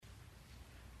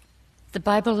The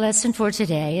Bible lesson for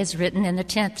today is written in the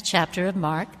 10th chapter of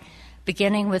Mark,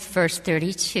 beginning with verse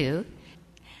 32.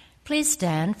 Please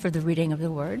stand for the reading of the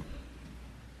word.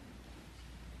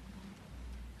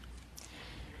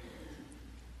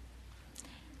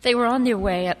 They were on their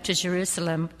way up to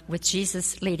Jerusalem with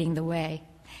Jesus leading the way,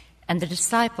 and the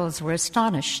disciples were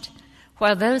astonished,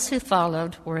 while those who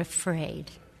followed were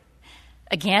afraid.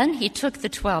 Again, he took the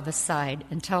 12 aside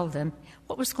and told them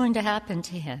what was going to happen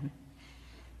to him.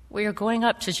 "We are going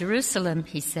up to Jerusalem,"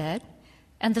 he said,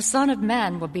 "and the Son of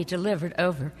Man will be delivered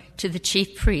over to the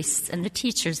chief priests and the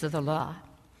teachers of the law.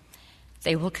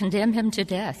 They will condemn him to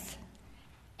death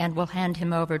and will hand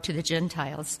him over to the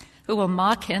Gentiles, who will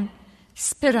mock him,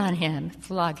 spit on him,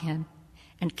 flog him,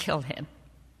 and kill him.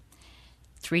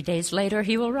 3 days later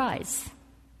he will rise."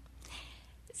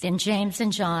 Then James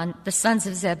and John, the sons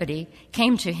of Zebedee,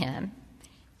 came to him.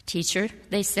 "Teacher,"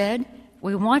 they said,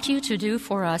 "we want you to do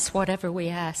for us whatever we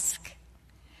ask."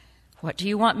 "What do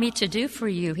you want me to do for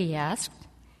you?" he asked.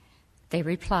 They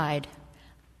replied,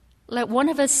 "Let one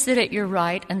of us sit at your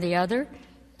right and the other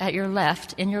at your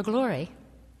left in your glory."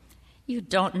 "You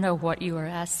don't know what you are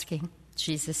asking,"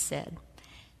 Jesus said.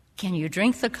 "Can you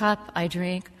drink the cup I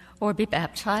drink or be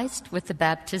baptized with the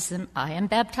baptism I am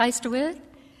baptized with?"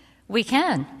 "We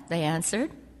can," they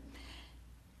answered.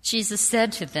 Jesus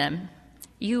said to them,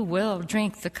 "You will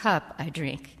drink the cup I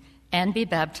drink and be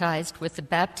baptized with the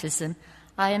baptism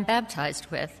I am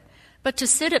baptized with. But to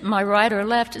sit at my right or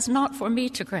left is not for me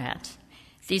to grant.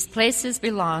 These places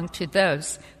belong to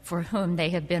those for whom they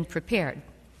have been prepared."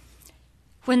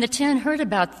 When the 10 heard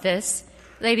about this,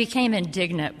 they became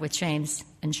indignant with James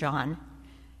and John.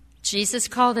 Jesus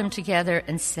called them together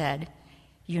and said,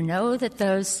 "You know that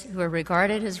those who are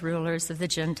regarded as rulers of the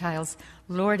Gentiles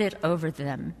lord it over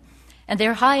them, and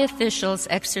their high officials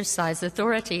exercise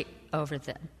authority over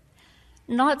them.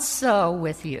 Not so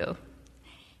with you.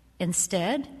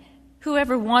 Instead,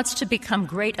 whoever wants to become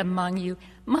great among you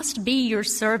must be your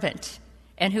servant,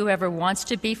 and whoever wants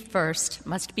to be first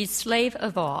must be slave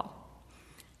of all.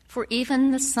 For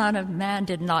even the Son of Man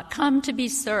did not come to be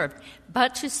served,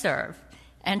 but to serve,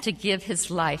 and to give his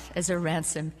life as a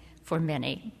ransom for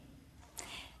many."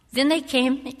 Then they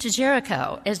came to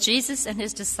Jericho. As Jesus and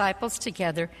his disciples,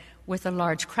 together with a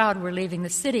large crowd, were leaving the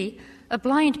city, a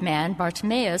blind man,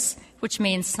 Bartimaeus, which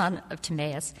means son of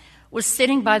Timaeus, was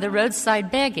sitting by the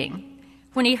roadside begging.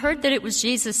 When he heard that it was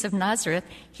Jesus of Nazareth,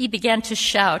 he began to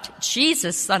shout,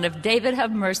 "Jesus, Son of David,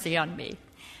 have mercy on me."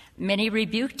 Many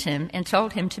rebuked him and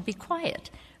told him to be quiet,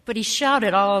 but he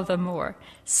shouted all the more,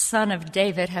 "Son of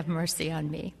David, have mercy on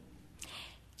me."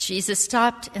 Jesus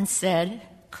stopped and said,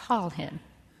 "Call him."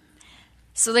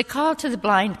 So they called to the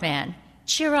blind man,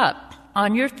 "Cheer up,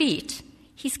 on your feet.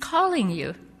 He's calling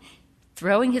you."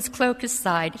 Throwing his cloak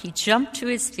aside, he jumped to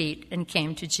his feet and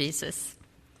came to Jesus.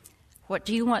 "What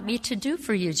do you want me to do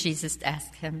for you?" Jesus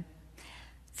asked him.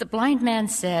 The blind man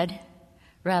said,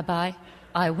 "Rabbi,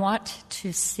 I want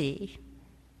to see."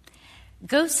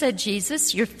 "Go," said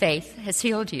Jesus, "your faith has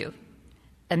healed you."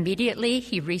 Immediately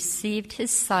he received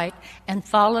his sight and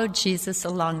followed Jesus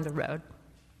along the road.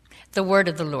 The word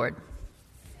of the Lord.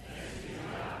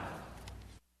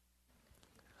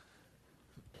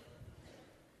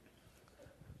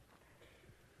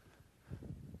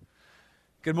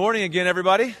 Good morning again,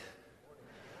 everybody.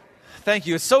 Thank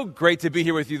you. It's so great to be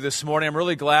here with you this morning. I'm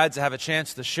really glad to have a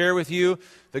chance to share with you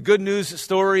the good news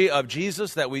story of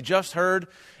Jesus that we just heard.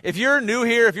 If you're new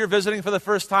here, if you're visiting for the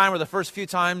first time or the first few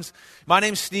times, my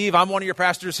name's Steve. I'm one of your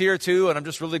pastors here too, and I'm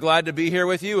just really glad to be here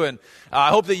with you. And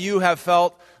I hope that you have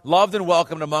felt loved and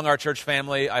welcomed among our church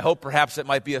family. I hope perhaps it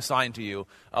might be a sign to you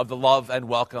of the love and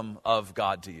welcome of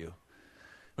God to you.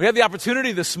 We have the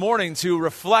opportunity this morning to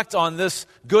reflect on this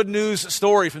good news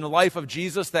story from the life of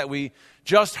Jesus that we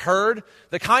just heard,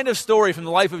 the kind of story from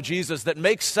the life of Jesus that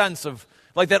makes sense of,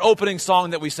 like that opening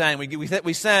song that we sang.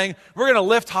 We sang, "We're going to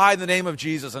lift high the name of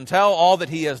Jesus and tell all that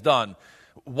he has done."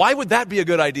 Why would that be a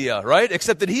good idea, right?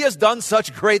 Except that he has done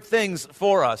such great things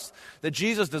for us that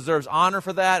Jesus deserves honor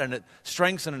for that, and it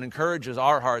strengthens and encourages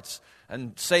our hearts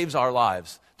and saves our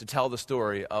lives to tell the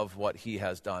story of what he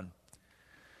has done.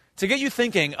 To get you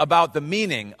thinking about the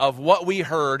meaning of what we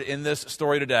heard in this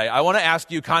story today, I want to ask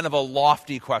you kind of a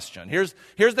lofty question. Here's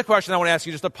the question I want to ask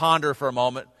you just to ponder for a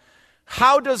moment.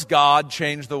 How does God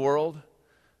change the world?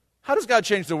 How does God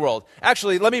change the world?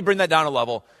 Actually, let me bring that down a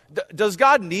level. Does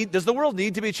the world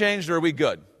need to be changed, or are we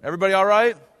good? Everybody all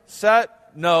right? Set?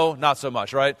 No, not so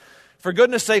much, right? For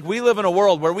goodness sake, we live in a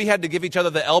world where we had to give each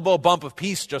other the elbow bump of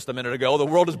peace just a minute ago. The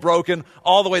world is broken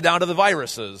all the way down to the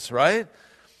viruses, right?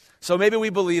 So maybe we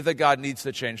believe that God needs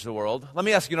to change the world. Let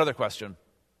me ask you another question.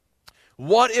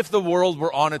 What if the world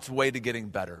were on its way to getting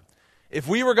better? If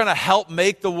we were going to help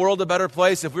make the world a better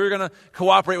place, if we were going to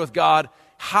cooperate with God,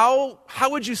 how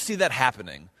would you see that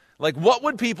happening? Like, what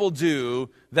would people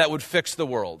do that would fix the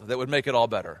world, that would make it all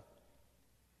better?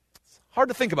 It's hard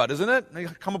to think about, isn't it? You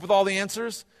come up with all the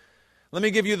answers? Let me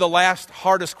give you the last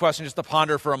hardest question just to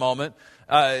ponder for a moment.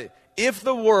 If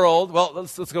the world, well,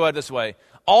 let's go at it this way.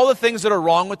 All the things that are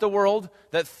wrong with the world,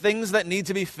 that things that need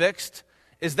to be fixed,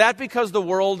 is that because the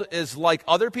world is like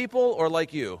other people or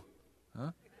like you?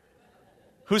 Huh?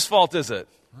 Whose fault is it?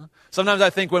 Huh? Sometimes I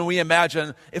think when we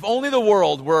imagine, if only the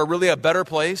world were really a better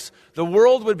place, the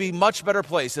world would be a much better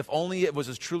place if only it was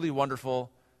as truly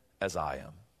wonderful as I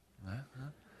am. Huh?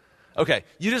 Okay,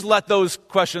 you just let those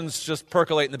questions just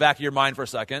percolate in the back of your mind for a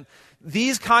second.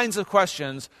 These kinds of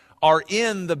questions are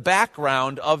in the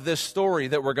background of this story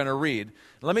that we're going to read.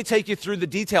 Let me take you through the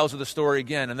details of the story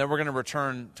again, and then we're going to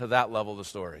return to that level of the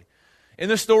story. In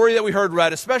the story that we heard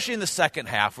read, especially in the second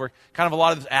half, where kind of a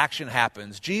lot of this action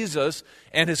happens, Jesus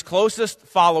and his closest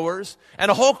followers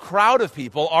and a whole crowd of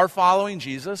people are following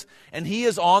Jesus, and he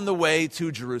is on the way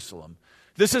to Jerusalem.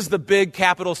 This is the big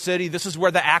capital city. This is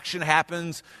where the action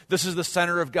happens. This is the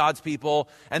center of God's people.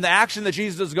 And the action that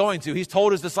Jesus is going to, he's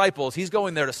told his disciples, he's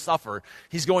going there to suffer.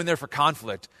 He's going there for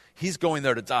conflict. He's going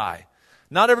there to die.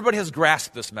 Not everybody has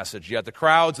grasped this message yet. The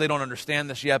crowds, they don't understand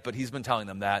this yet, but he's been telling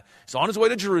them that. He's on his way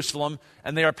to Jerusalem,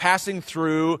 and they are passing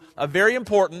through a very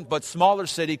important but smaller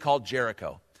city called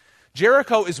Jericho.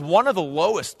 Jericho is one of the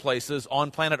lowest places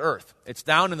on planet Earth. It's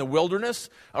down in the wilderness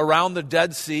around the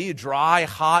Dead Sea, dry,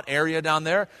 hot area down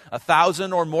there,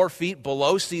 1,000 or more feet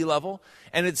below sea level.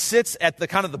 And it sits at the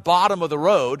kind of the bottom of the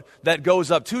road that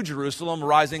goes up to Jerusalem,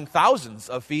 rising thousands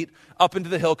of feet up into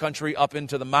the hill country, up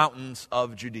into the mountains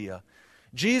of Judea.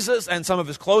 Jesus and some of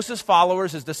his closest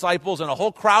followers, his disciples, and a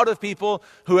whole crowd of people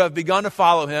who have begun to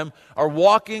follow him are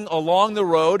walking along the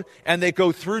road, and they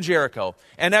go through Jericho.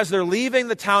 And as they're leaving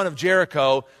the town of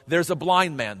Jericho, there's a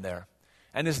blind man there,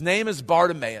 and his name is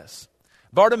Bartimaeus.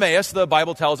 Bartimaeus, the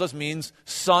Bible tells us, means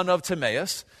son of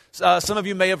Timaeus. Some of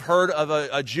you may have heard of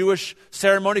a Jewish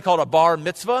ceremony called a bar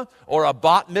mitzvah or a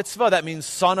bat mitzvah. That means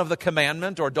son of the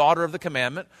commandment or daughter of the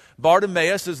commandment.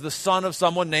 Bartimaeus is the son of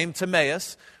someone named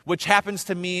Timaeus, which happens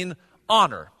to mean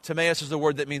honor. Timaeus is the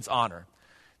word that means honor.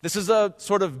 This is a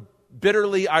sort of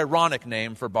bitterly ironic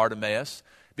name for Bartimaeus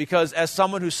because as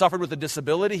someone who suffered with a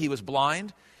disability, he was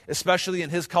blind, especially in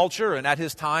his culture and at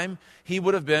his time, he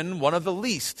would have been one of the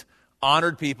least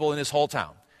honored people in his whole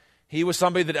town. He was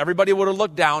somebody that everybody would have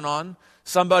looked down on,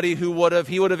 somebody who would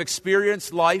have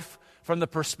experienced life from the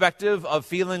perspective of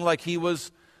feeling like he was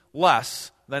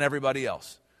less than everybody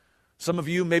else. Some of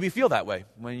you maybe feel that way.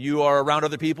 When you are around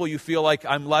other people, you feel like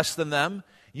I'm less than them.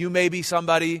 You may be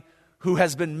somebody who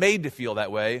has been made to feel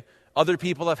that way. Other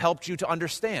people have helped you to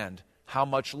understand how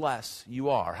much less you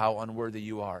are, how unworthy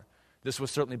you are. This was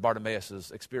certainly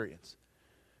Bartimaeus' experience.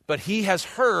 But he's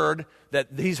heard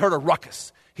a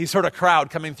ruckus. He's heard a crowd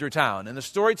coming through town. And the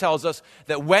story tells us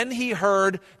that when he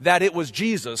heard that it was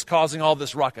Jesus causing all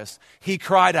this ruckus, he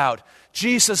cried out,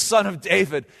 "Jesus, Son of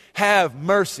David, have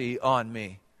mercy on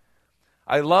me."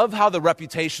 I love how the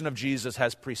reputation of Jesus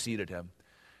has preceded him.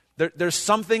 There's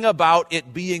something about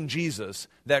it being Jesus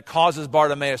that causes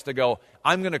Bartimaeus to go,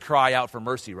 I'm going to cry out for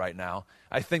mercy right now.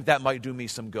 I think that might do me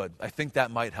some good. I think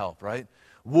that might help, right?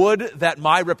 Would that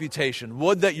my reputation,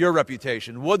 would that your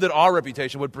reputation, would that our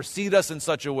reputation would precede us in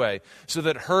such a way so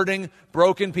that hurting,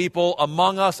 broken people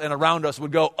among us and around us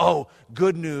would go, oh,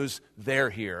 good news, they're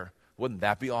here. Wouldn't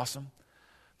that be awesome?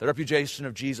 The reputation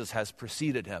of Jesus has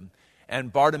preceded him.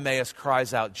 And Bartimaeus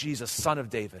cries out, Jesus, Son of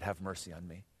David, have mercy on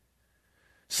me.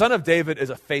 Son of David is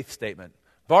a faith statement.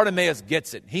 Bartimaeus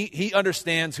gets it. He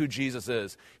understands who Jesus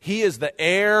is. He is the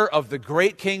heir of the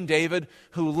great King David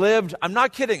who lived, I'm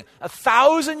not kidding,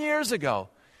 1,000 years ago.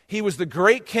 He was the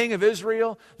great king of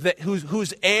Israel,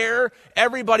 whose heir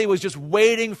everybody was just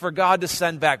waiting for God to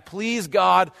send back. Please,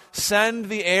 God, send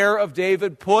the heir of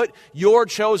David. Put your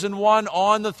chosen one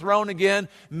on the throne again.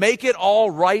 Make it all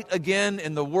right again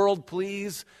in the world,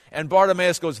 please. And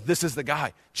Bartimaeus goes, this is the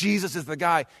guy. Jesus is the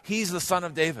guy. He's the son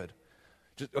of David.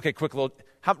 Okay, quick little,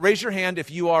 raise your hand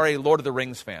if you are a Lord of the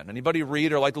Rings fan. Anybody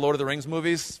read or like the Lord of the Rings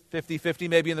movies? 50-50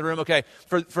 maybe in the room? Okay,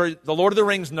 for the Lord of the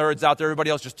Rings nerds out there, everybody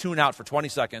else just tune out for 20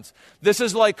 seconds. This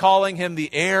is like calling him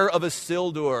the heir of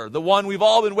Isildur, the one we've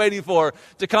all been waiting for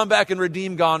to come back and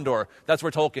redeem Gondor. That's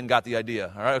where Tolkien got the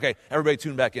idea. All right, okay, everybody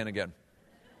tune back in again.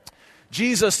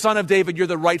 Jesus, Son of David, you're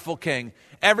the rightful king.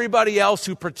 Everybody else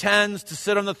who pretends to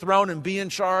sit on the throne and be in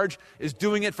charge is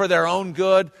doing it for their own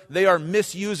good. They are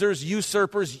misusers,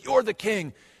 usurpers. You're the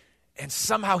king. And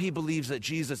somehow he believes that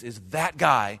Jesus is that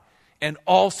guy, and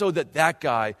also that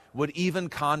guy would even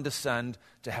condescend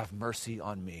to have mercy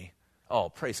on me. Oh,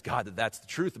 praise God that that's the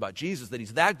truth about Jesus, that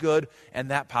he's that good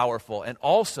and that powerful. And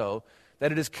also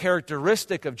that it is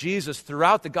characteristic of Jesus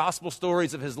throughout the gospel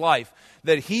stories of his life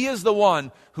that he is the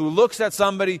one who looks at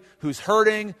somebody who's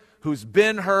hurting, who's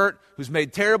been hurt, who's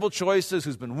made terrible choices,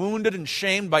 who's been wounded and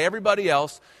shamed by everybody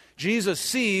else. Jesus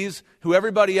sees who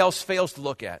everybody else fails to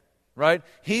look at, right?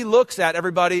 He looks at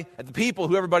everybody, at the people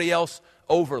who everybody else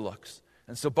overlooks.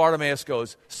 And so Bartimaeus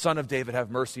goes, "Son of David, have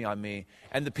mercy on me."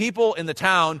 And the people in the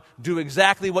town do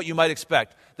exactly what you might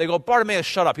expect. They go, "Bartimaeus,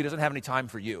 shut up. He doesn't have any time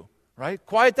for you," right?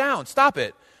 "Quiet down. Stop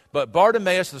it." But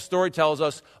Bartimaeus, the story tells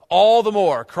us, all the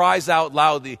more cries out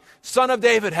loudly, "Son of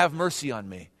David, have mercy on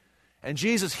me." And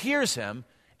Jesus hears him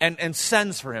and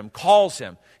sends for him, calls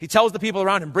him. He tells the people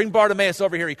around him, "Bring Bartimaeus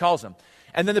over here." He calls him.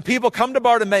 And then the people come to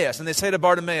Bartimaeus and they say to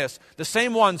Bartimaeus, the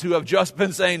same ones who have just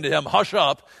been saying to him, "Hush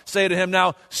up," say to him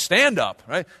now, "Stand up,"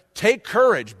 right? "Take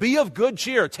courage, be of good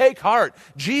cheer, take heart.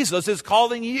 Jesus is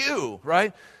calling you,"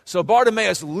 right? So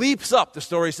Bartimaeus leaps up, the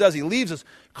story says. He leaves his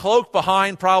cloak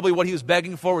behind. Probably what he was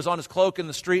begging for was on his cloak in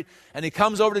the street. And he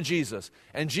comes over to Jesus.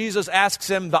 And Jesus asks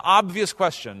him the obvious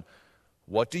question,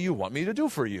 "What do you want me to do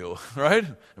for you?" Right?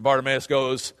 And Bartimaeus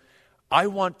goes, "I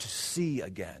want to see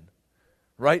again,"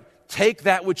 right? Take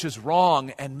that which is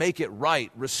wrong and make it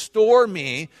right. Restore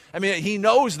me. I mean, he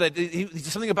knows that there's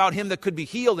something about him that could be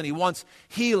healed, and he wants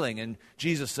healing. And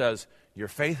Jesus says, "Your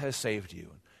faith has saved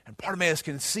you." And Bartimaeus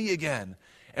can see again.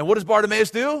 And what does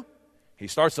Bartimaeus do? He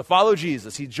starts to follow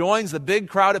Jesus. He joins the big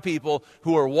crowd of people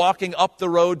who are walking up the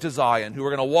road to Zion, who are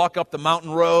going to walk up the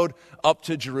mountain road up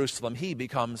to Jerusalem. He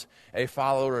becomes a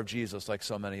follower of Jesus like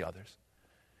so many others.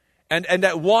 And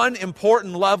at one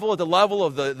important level, at the level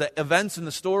of the events in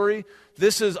the story,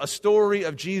 this is a story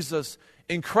of Jesus'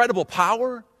 incredible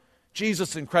power,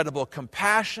 Jesus' incredible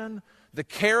compassion, the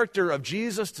character of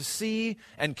Jesus to see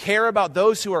and care about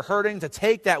those who are hurting, to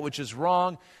take that which is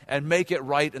wrong and make it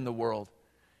right in the world.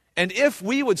 And if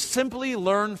we would simply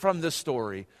learn from this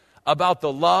story about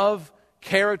the love,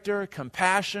 character,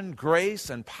 compassion, grace,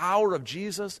 and power of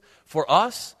Jesus for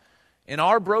us in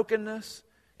our brokenness,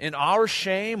 in our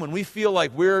shame, when we feel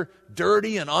like we're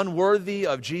dirty and unworthy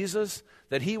of Jesus,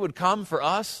 that he would come for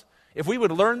us, if we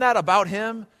would learn that about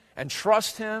him and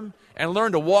trust him and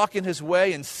learn to walk in his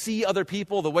way and see other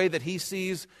people the way that he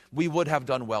sees, we would have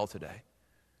done well today.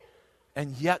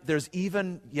 And yet there's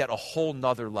yet a whole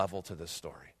nother level to this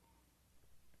story.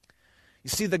 You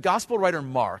see, the gospel writer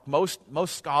Mark, most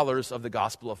scholars of the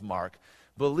Gospel of Mark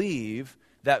believe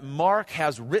that Mark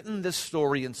has written this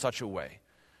story in such a way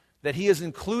that he has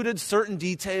included certain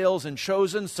details and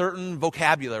chosen certain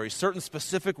vocabulary, certain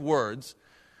specific words,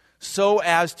 so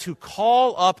as to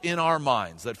call up in our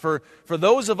minds that for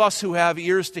those of us who have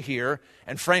ears to hear,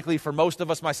 and frankly for most of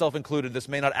us, myself included, this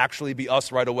may not actually be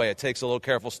us right away, it takes a little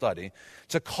careful study,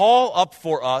 to call up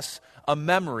for us a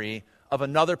memory of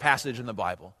another passage in the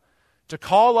Bible. To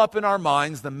call up in our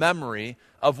minds the memory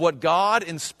of what God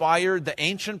inspired the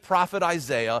ancient prophet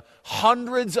Isaiah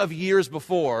hundreds of years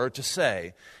before to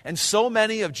say. And so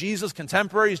many of Jesus'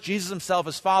 contemporaries, Jesus himself,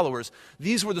 his followers,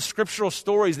 these were the scriptural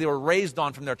stories they were raised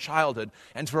on from their childhood,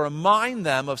 and to remind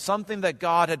them of something that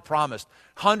God had promised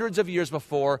hundreds of years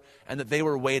before and that they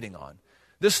were waiting on.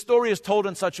 This story is told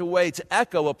in such a way to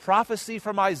echo a prophecy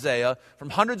from Isaiah from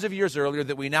hundreds of years earlier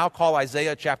that we now call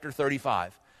Isaiah chapter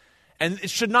 35. And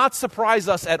it should not surprise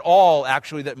us at all,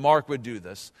 actually, that Mark would do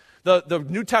this. The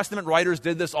New Testament writers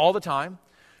did this all the time.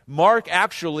 Mark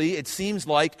actually, it seems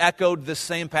like, echoed this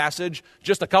same passage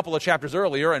just a couple of chapters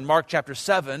earlier in Mark chapter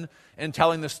 7 in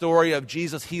telling the story of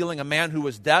Jesus healing a man who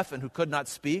was deaf and who could not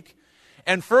speak.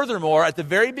 And furthermore, at the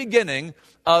very beginning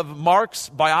of Mark's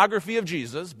biography of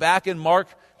Jesus, back in Mark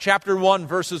chapter 1,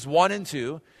 verses 1 and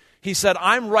 2, he said,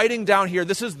 "I'm writing down here,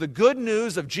 this is the good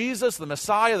news of Jesus, the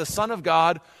Messiah, the Son of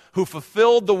God, who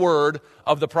fulfilled the word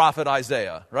of the prophet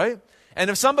Isaiah," right? And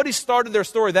if somebody started their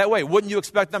story that way, wouldn't you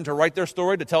expect them to write their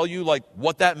story to tell you like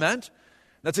what that meant?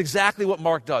 That's exactly what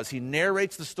Mark does. He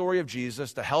narrates the story of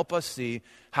Jesus to help us see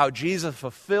how Jesus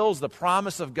fulfills the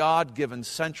promise of God given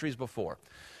centuries before.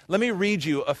 Let me read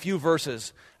you a few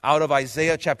verses out of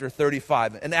Isaiah chapter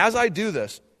 35. And as I do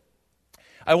this,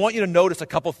 I want you to notice a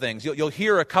couple things. You'll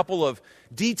hear a couple of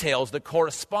details that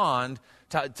correspond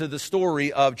to the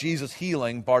story of Jesus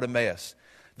healing Bartimaeus.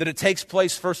 That it takes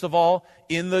place, first of all,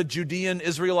 in the Judean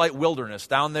Israelite wilderness,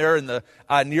 down there in the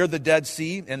near the Dead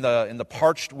Sea, in the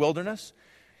parched wilderness.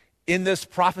 In this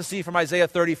prophecy from Isaiah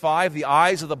 35, the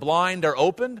eyes of the blind are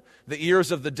opened, the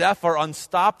ears of the deaf are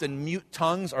unstopped, and mute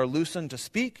tongues are loosened to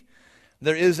speak.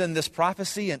 There is in this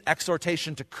prophecy an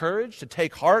exhortation to courage, to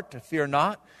take heart, to fear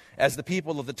not, as the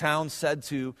people of the town said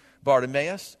to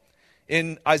Bartimaeus.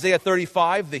 In Isaiah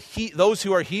 35, those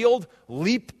who are healed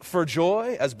leap for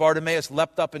joy as Bartimaeus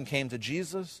leapt up and came to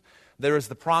Jesus. There is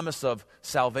the promise of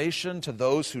salvation to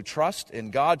those who trust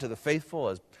in God, to the faithful,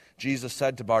 as Jesus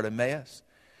said to Bartimaeus.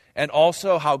 And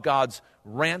also how God's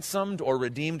ransomed or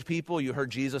redeemed people. You heard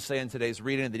Jesus say in today's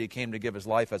reading that he came to give his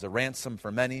life as a ransom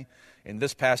for many. In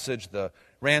this passage, the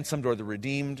ransomed or the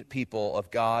redeemed people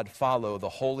of God follow the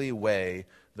holy way,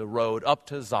 the road up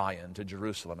to Zion, to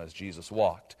Jerusalem, as Jesus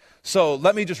walked. So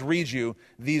let me just read you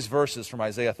these verses from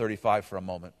Isaiah 35 for a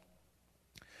moment.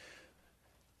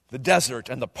 The desert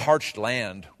and the parched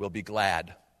land will be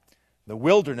glad. The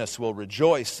wilderness will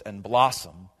rejoice and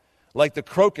blossom. Like the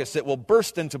crocus, it will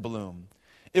burst into bloom.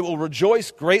 It will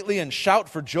rejoice greatly and shout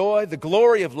for joy. The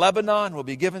glory of Lebanon will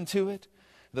be given to it.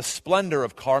 The splendor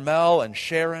of Carmel and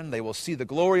Sharon, they will see the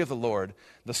glory of the Lord,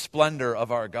 the splendor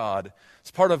of our God.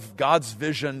 It's part of God's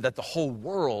vision that the whole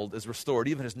world is restored.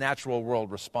 Even his natural world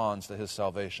responds to his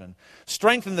salvation.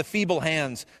 Strengthen the feeble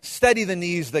hands, steady the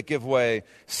knees that give way.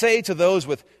 Say to those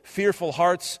with fearful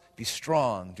hearts, be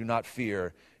strong, do not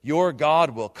fear. Your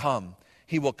God will come.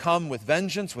 He will come with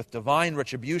vengeance, with divine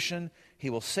retribution. He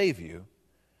will save you.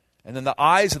 And then the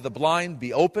eyes of the blind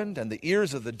be opened, and the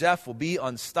ears of the deaf will be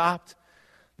unstopped.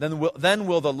 Then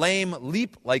will the lame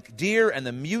leap like deer, and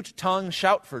the mute tongue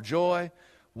shout for joy.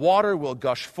 Water will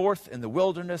gush forth in the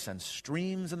wilderness, and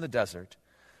streams in the desert.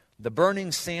 The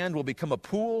burning sand will become a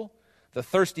pool, the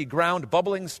thirsty ground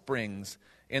bubbling springs.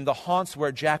 In the haunts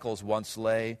where jackals once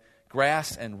lay,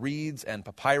 grass and reeds and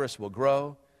papyrus will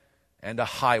grow, and a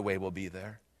highway will be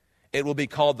there. It will be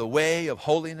called the way of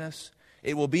holiness.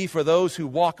 It will be for those who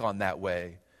walk on that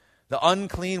way. The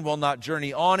unclean will not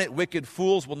journey on it. Wicked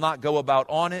fools will not go about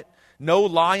on it. No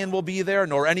lion will be there,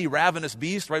 nor any ravenous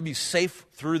beast, right? Be safe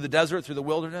through the desert, through the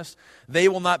wilderness. They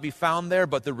will not be found there,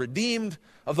 but the redeemed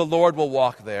of the Lord will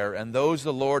walk there, and those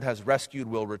the Lord has rescued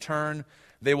will return.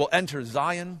 They will enter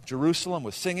Zion, Jerusalem,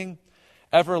 with singing.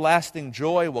 Everlasting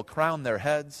joy will crown their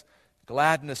heads.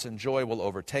 Gladness and joy will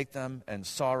overtake them, and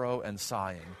sorrow and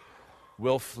sighing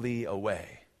will flee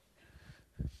away.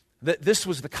 This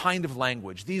was the kind of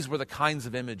language, these were the kinds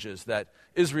of images that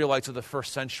Israelites of the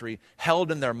first century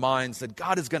held in their minds, that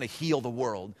God is going to heal the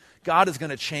world. God is going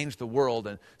to change the world,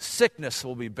 and sickness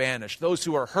will be banished. Those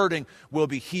who are hurting will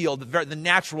be healed. The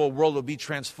natural world will be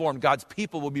transformed. God's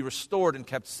people will be restored and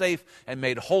kept safe and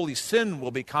made holy. Sin will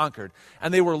be conquered.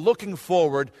 And they were looking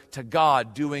forward to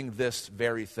God doing this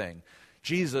very thing.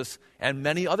 Jesus and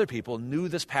many other people knew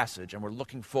this passage and were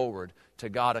looking forward to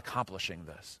God accomplishing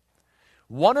this.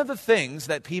 One of the things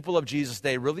that people of Jesus'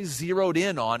 day really zeroed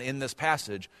in on in this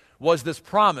passage was this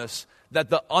promise that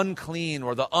the unclean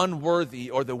or the unworthy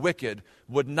or the wicked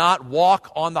would not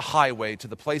walk on the highway to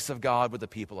the place of God with the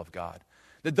people of God.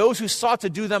 That those who sought to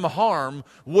do them harm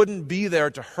wouldn't be there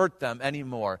to hurt them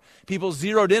anymore. People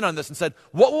zeroed in on this and said,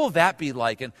 what will that be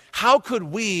like? And how could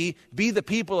we be the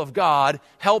people of God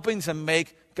helping to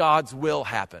make God's will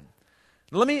happen?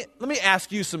 Let me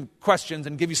ask you some questions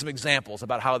and give you some examples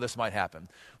about how this might happen.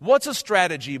 What's a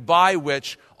strategy by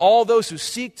which all those who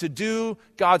seek to do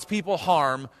God's people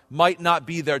harm might not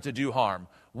be there to do harm?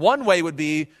 One way would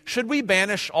be, should we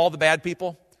banish all the bad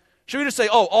people? Should we just say,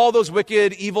 oh, all those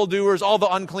wicked, evildoers, all the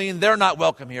unclean, they're not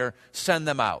welcome here, send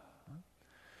them out?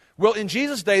 Well, in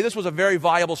Jesus' day, this was a very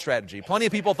viable strategy. Plenty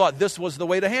of people thought this was the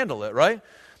way to handle it, right?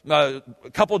 A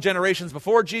couple generations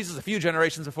before Jesus, a few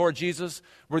generations before Jesus,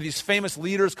 were these famous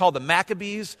leaders called the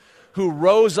Maccabees, who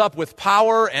rose up with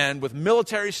power and with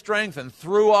military strength and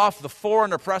threw off the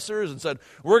foreign oppressors and said,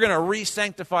 we're going to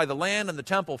re-sanctify the land and the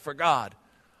temple for God.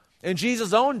 In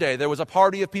Jesus' own day, there was a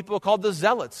party of people called the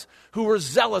Zealots, who were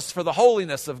zealous for the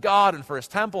holiness of God and for his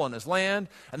temple and his land.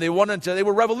 And they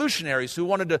were revolutionaries who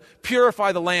wanted to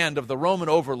purify the land of the Roman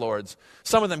overlords.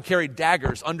 Some of them carried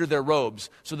daggers under their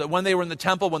robes so that when they were in the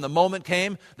temple, when the moment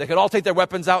came, they could all take their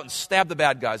weapons out and stab the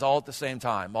bad guys all at the same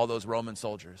time, all those Roman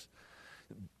soldiers.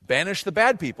 Banish the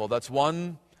bad people. That's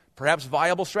one perhaps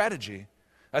viable strategy.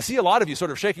 I see a lot of you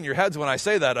sort of shaking your heads when I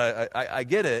say that. I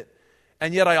get it.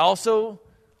 And yet I also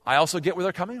get where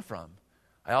they're coming from.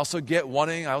 I also get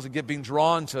being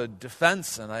drawn to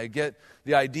defense, and I get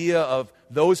the idea of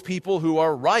those people who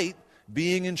are right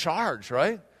being in charge,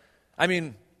 right? I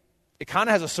mean, it kind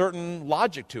of has a certain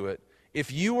logic to it.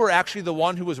 If you were actually the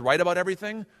one who was right about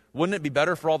everything, wouldn't it be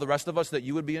better for all the rest of us that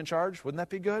you would be in charge? Wouldn't that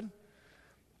be good?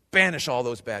 Banish all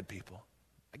those bad people.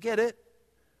 I get it.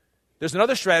 There's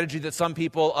another strategy that some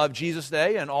people of Jesus'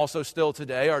 day and also still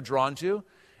today are drawn to,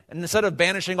 And instead of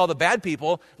banishing all the bad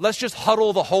people, let's just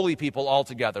huddle the holy people all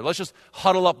together. Let's just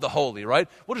huddle up the holy, right?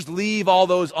 We'll just leave all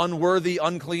those unworthy,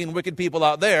 unclean, wicked people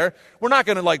out there. We're not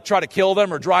going to try to kill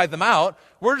them or drive them out.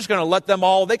 We're just going to let them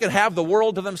all, they can have the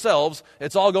world to themselves.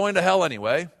 It's all going to hell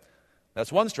anyway.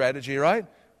 That's one strategy, right?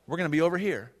 We're going to be over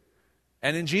here.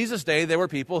 And in Jesus' day, there were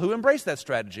people who embraced that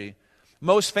strategy.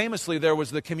 Most famously, there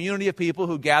was the community of people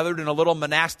who gathered in a little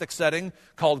monastic setting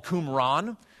called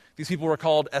Qumran. These people were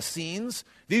called Essenes.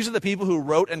 These are the people who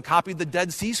wrote and copied the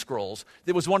Dead Sea Scrolls.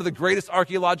 It was one of the greatest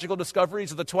archaeological discoveries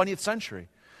of the 20th century.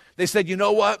 They said, you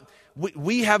know what?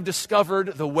 We have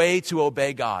discovered the way to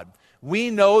obey God.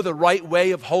 We know the right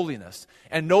way of holiness.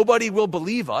 And nobody will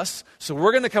believe us, so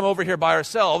we're going to come over here by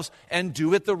ourselves and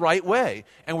do it the right way.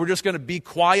 And we're just going to be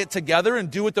quiet together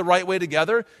and do it the right way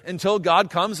together until God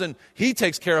comes and He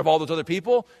takes care of all those other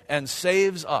people and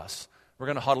saves us. We're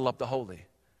going to huddle up the holy.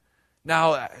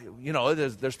 Now,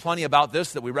 there's plenty about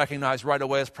this that we recognize right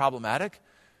away as problematic,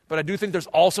 but I do think there's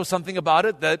also something about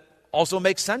it that also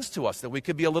makes sense to us, that we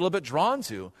could be a little bit drawn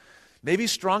to. Maybe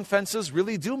strong fences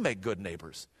really do make good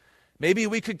neighbors. Maybe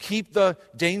we could keep the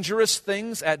dangerous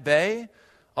things at bay.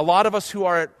 A lot of us who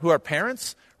are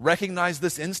parents recognize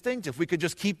this instinct. If we could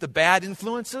just keep the bad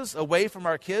influences away from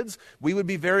our kids, we would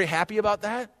be very happy about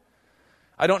that.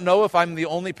 I don't know if I'm the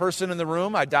only person in the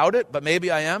room, I doubt it, but maybe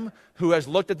I am, who has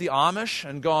looked at the Amish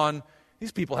and gone,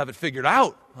 these people have it figured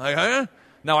out.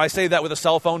 Now I say that with a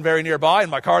cell phone very nearby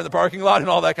and my car in the parking lot and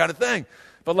all that kind of thing.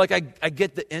 But I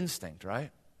get the instinct,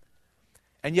 right?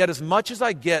 And yet as much as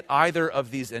I get either of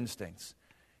these instincts,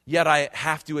 yet I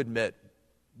have to admit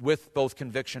with both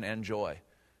conviction and joy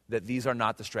that these are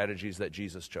not the strategies that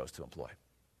Jesus chose to employ.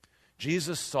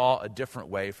 Jesus saw a different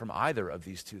way from either of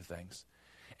these two things.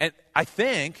 And I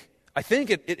think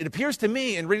it appears to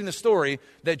me in reading the story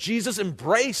that Jesus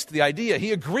embraced the idea.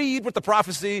 He agreed with the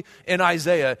prophecy in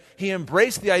Isaiah. He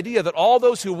embraced the idea that all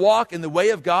those who walk in the way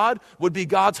of God would be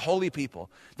God's holy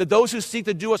people. That those who seek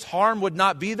to do us harm would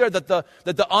not be there. That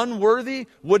the unworthy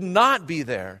would not be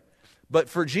there. But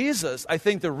for Jesus, I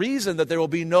think the reason that there will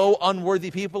be no unworthy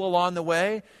people along the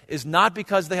way is not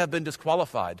because they have been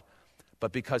disqualified,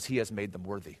 but because He has made them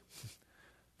worthy.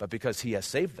 But because He has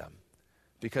saved them.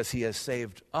 Because He has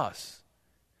saved us.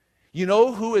 You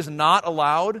know who is not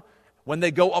allowed when they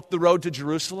go up the road to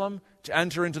Jerusalem to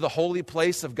enter into the holy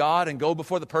place of God and go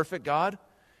before the perfect God?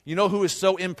 You know who is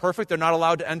so imperfect they're not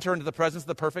allowed to enter into the presence of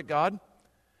the perfect God?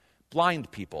 Blind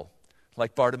people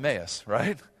like Bartimaeus,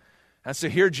 right? And so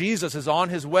here Jesus is on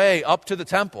His way up to the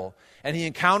temple, and He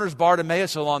encounters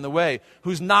Bartimaeus along the way,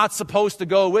 who's not supposed to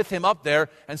go with Him up there.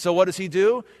 And so what does He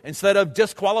do? Instead of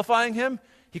disqualifying him,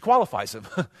 He qualifies him.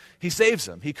 He saves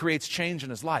him. He creates change in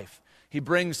his life. He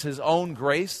brings His own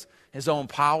grace, His own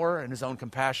power, and His own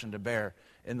compassion to bear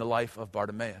in the life of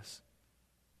Bartimaeus.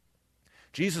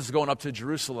 Jesus is going up to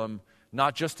Jerusalem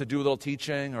not just to do a little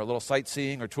teaching or a little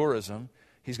sightseeing or tourism.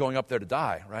 He's going up there to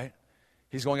die, right?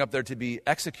 He's going up there to be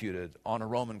executed on a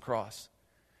Roman cross.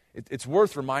 It's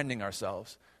worth reminding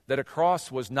ourselves that a cross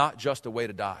was not just a way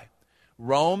to die.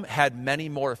 Rome had many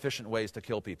more efficient ways to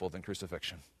kill people than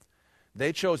crucifixion.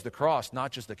 They chose the cross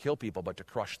not just to kill people, but to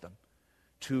crush them,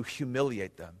 to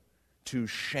humiliate them, to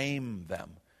shame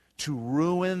them, to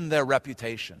ruin their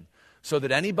reputation, so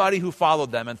that anybody who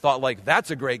followed them and thought,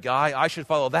 that's a great guy, I should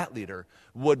follow that leader,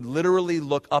 would literally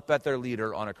look up at their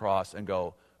leader on a cross and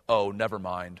go, oh, never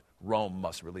mind, Rome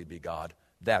must really be God.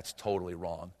 That's totally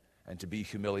wrong, and to be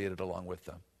humiliated along with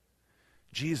them.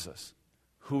 Jesus,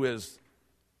 who is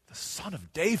the Son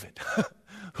of David,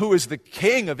 who is the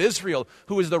King of Israel,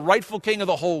 who is the rightful King of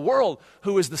the whole world,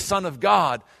 who is the Son of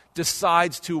God,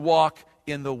 decides to walk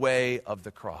in the way of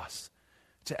the cross,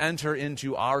 to enter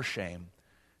into our shame,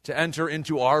 to enter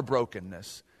into our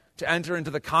brokenness, to enter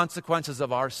into the consequences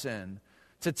of our sin,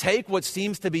 to take what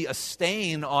seems to be a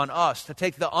stain on us, to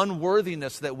take the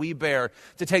unworthiness that we bear,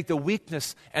 to take the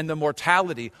weakness and the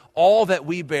mortality, all that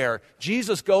we bear.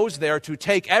 Jesus goes there to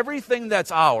take everything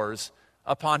that's ours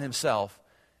upon Himself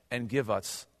and give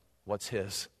us what's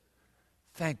His.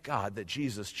 Thank God that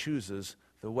Jesus chooses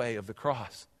the way of the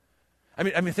cross. I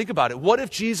mean, think about it. What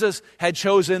if Jesus had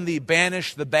chosen the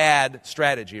banish the bad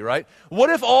strategy, right? What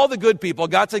if all the good people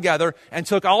got together and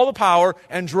took all the power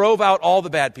and drove out all the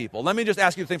bad people? Let me just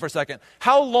ask you to think for a second.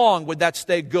 How long would that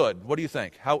stay good? What do you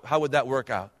think? How would that work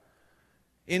out?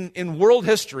 In world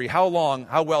history, how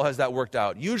well has that worked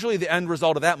out? Usually the end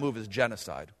result of that move is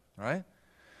genocide, right?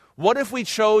 What if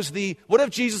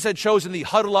Jesus had chosen the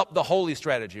huddle up the holy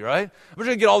strategy, right? We're just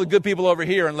going to get all the good people over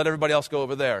here and let everybody else go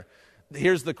over there.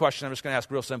 Here's the question I'm just going to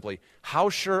ask real simply. How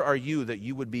sure are you that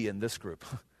you would be in this group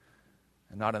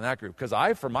and not in that group? Because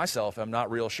I, for myself, am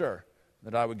not real sure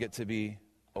that I would get to be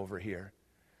over here.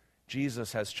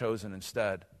 Jesus has chosen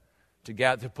instead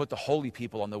to put the holy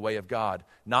people on the way of God,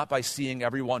 not by seeing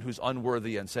everyone who's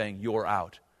unworthy and saying, you're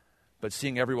out, but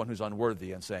seeing everyone who's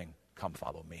unworthy and saying, come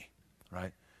follow me,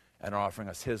 right? And offering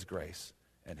us his grace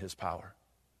and his power.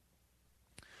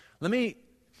 Let me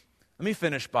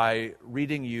finish by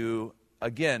reading you,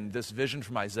 again, this vision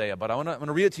from Isaiah, but I'm going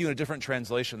to read it to you in a different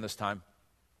translation this time.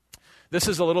 This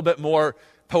is a little bit more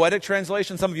poetic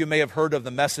translation. Some of you may have heard of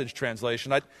the Message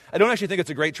translation. I don't actually think it's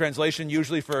a great translation,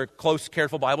 usually for close,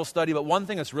 careful Bible study, but one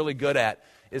thing it's really good at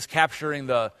is capturing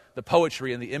the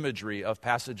poetry and the imagery of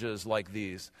passages like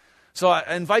these. So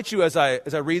I invite you, as I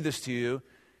read this to you,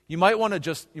 you might want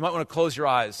to close your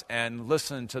eyes and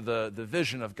listen to the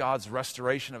vision of God's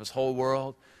restoration of his whole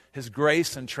world, his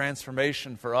grace and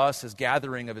transformation for us, his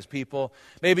gathering of his people.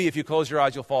 Maybe if you close your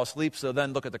eyes, you'll fall asleep, so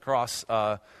then look at the cross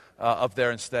up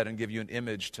there instead and give you an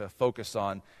image to focus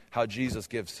on how Jesus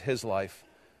gives his life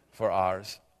for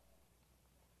ours.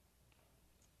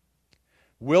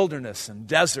 Wilderness and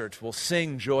desert will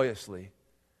sing joyously.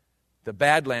 The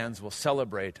badlands will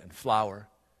celebrate and flower.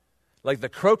 Like the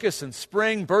crocus in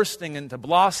spring bursting into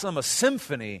blossom, a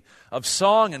symphony of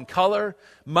song and color,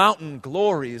 mountain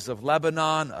glories of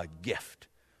Lebanon, a gift.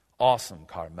 Awesome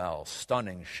Carmel,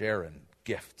 stunning Sharon,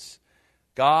 gifts.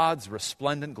 God's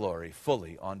resplendent glory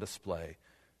fully on display.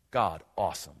 God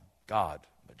awesome, God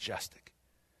majestic.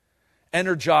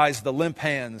 Energize the limp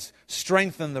hands,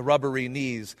 strengthen the rubbery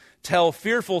knees. Tell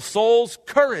fearful souls,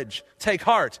 courage, take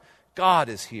heart. God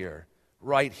is here,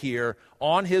 right here,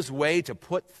 on his way to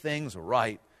put things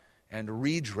right and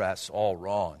redress all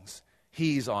wrongs.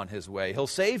 He's on his way. He'll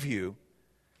save you.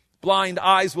 Blind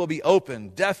eyes will be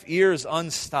opened, deaf ears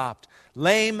unstopped.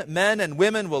 Lame men and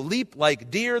women will leap like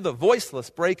deer, the voiceless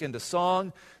break into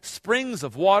song. Springs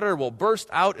of water will burst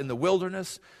out in the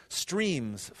wilderness,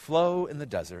 streams flow in the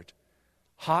desert.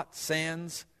 Hot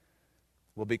sands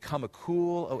will become a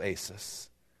cool oasis,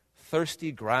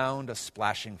 thirsty ground a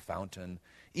splashing fountain.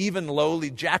 Even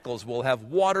lowly jackals will have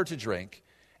water to drink,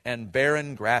 and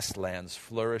barren grasslands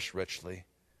flourish richly.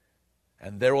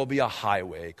 And there will be a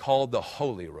highway called the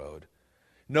Holy Road.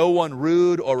 No one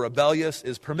rude or rebellious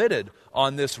is permitted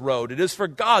on this road. It is for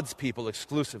God's people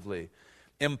exclusively.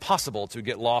 Impossible to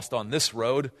get lost on this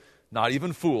road. Not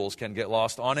even fools can get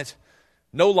lost on it.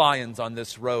 No lions on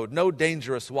this road. No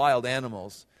dangerous wild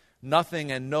animals.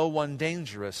 Nothing and no one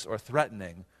dangerous or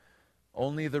threatening.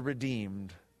 Only the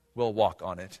redeemed will walk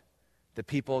on it. The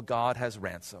people God has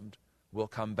ransomed will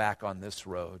come back on this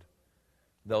road.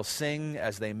 They'll sing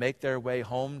as they make their way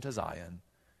home to Zion.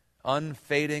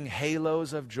 Unfading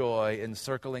halos of joy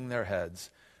encircling their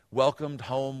heads, welcomed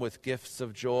home with gifts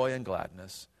of joy and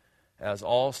gladness, as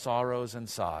all sorrows and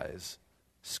sighs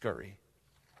scurry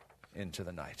into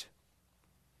the night.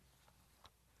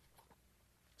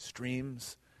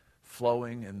 Streams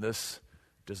flowing in this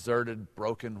deserted,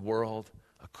 broken world,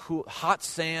 hot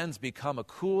sands become a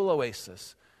cool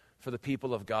oasis for the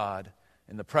people of God,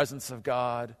 in the presence of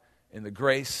God, in the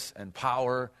grace and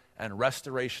power and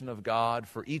restoration of God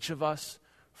for each of us,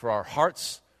 for our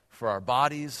hearts, for our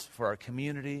bodies, for our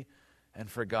community, and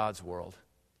for God's world.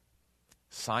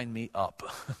 Sign me up.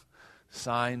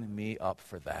 Sign me up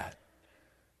for that.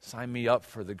 Sign me up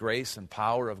for the grace and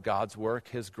power of God's work,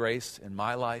 his grace in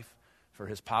my life, for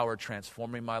his power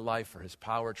transforming my life, for his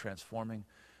power transforming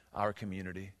our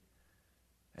community.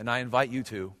 And I invite you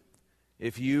to,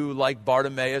 if you, like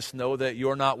Bartimaeus, know that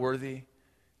you're not worthy,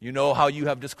 you know how you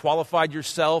have disqualified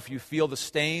yourself, you feel the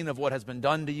stain of what has been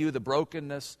done to you, the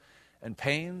brokenness and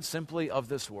pain simply of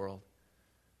this world.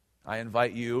 I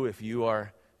invite you, if you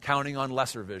are counting on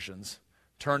lesser visions,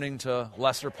 turning to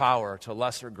lesser power, to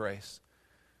lesser grace,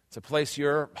 to place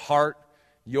your heart,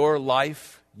 your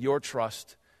life, your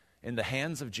trust in the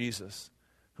hands of Jesus,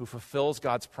 who fulfills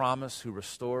God's promise, who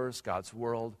restores God's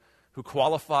world, who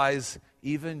qualifies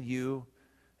even you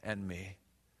and me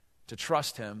to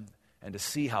trust him and to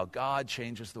see how God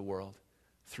changes the world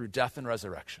through death and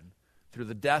resurrection, through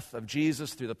the death of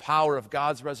Jesus, through the power of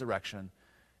God's resurrection,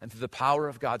 and through the power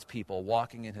of God's people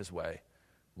walking in his way,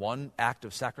 one act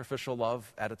of sacrificial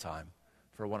love at a time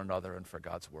for one another and for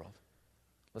God's world.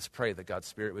 Let's pray that God's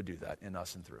Spirit would do that in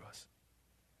us and through us.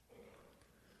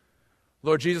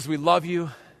 Lord Jesus, we love you.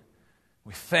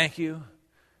 We thank you.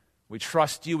 We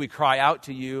trust you. We cry out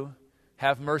to you.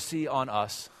 Have mercy on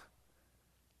us.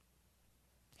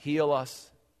 Heal us.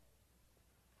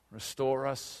 Restore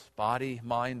us, body,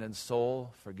 mind, and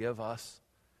soul. Forgive us.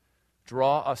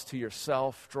 Draw us to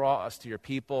yourself. Draw us to your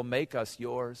people. Make us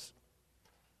yours.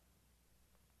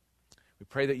 We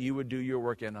pray that you would do your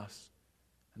work in us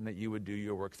and that you would do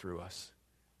your work through us.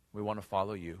 We want to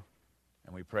follow you.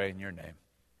 And we pray in your name.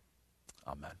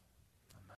 Amen.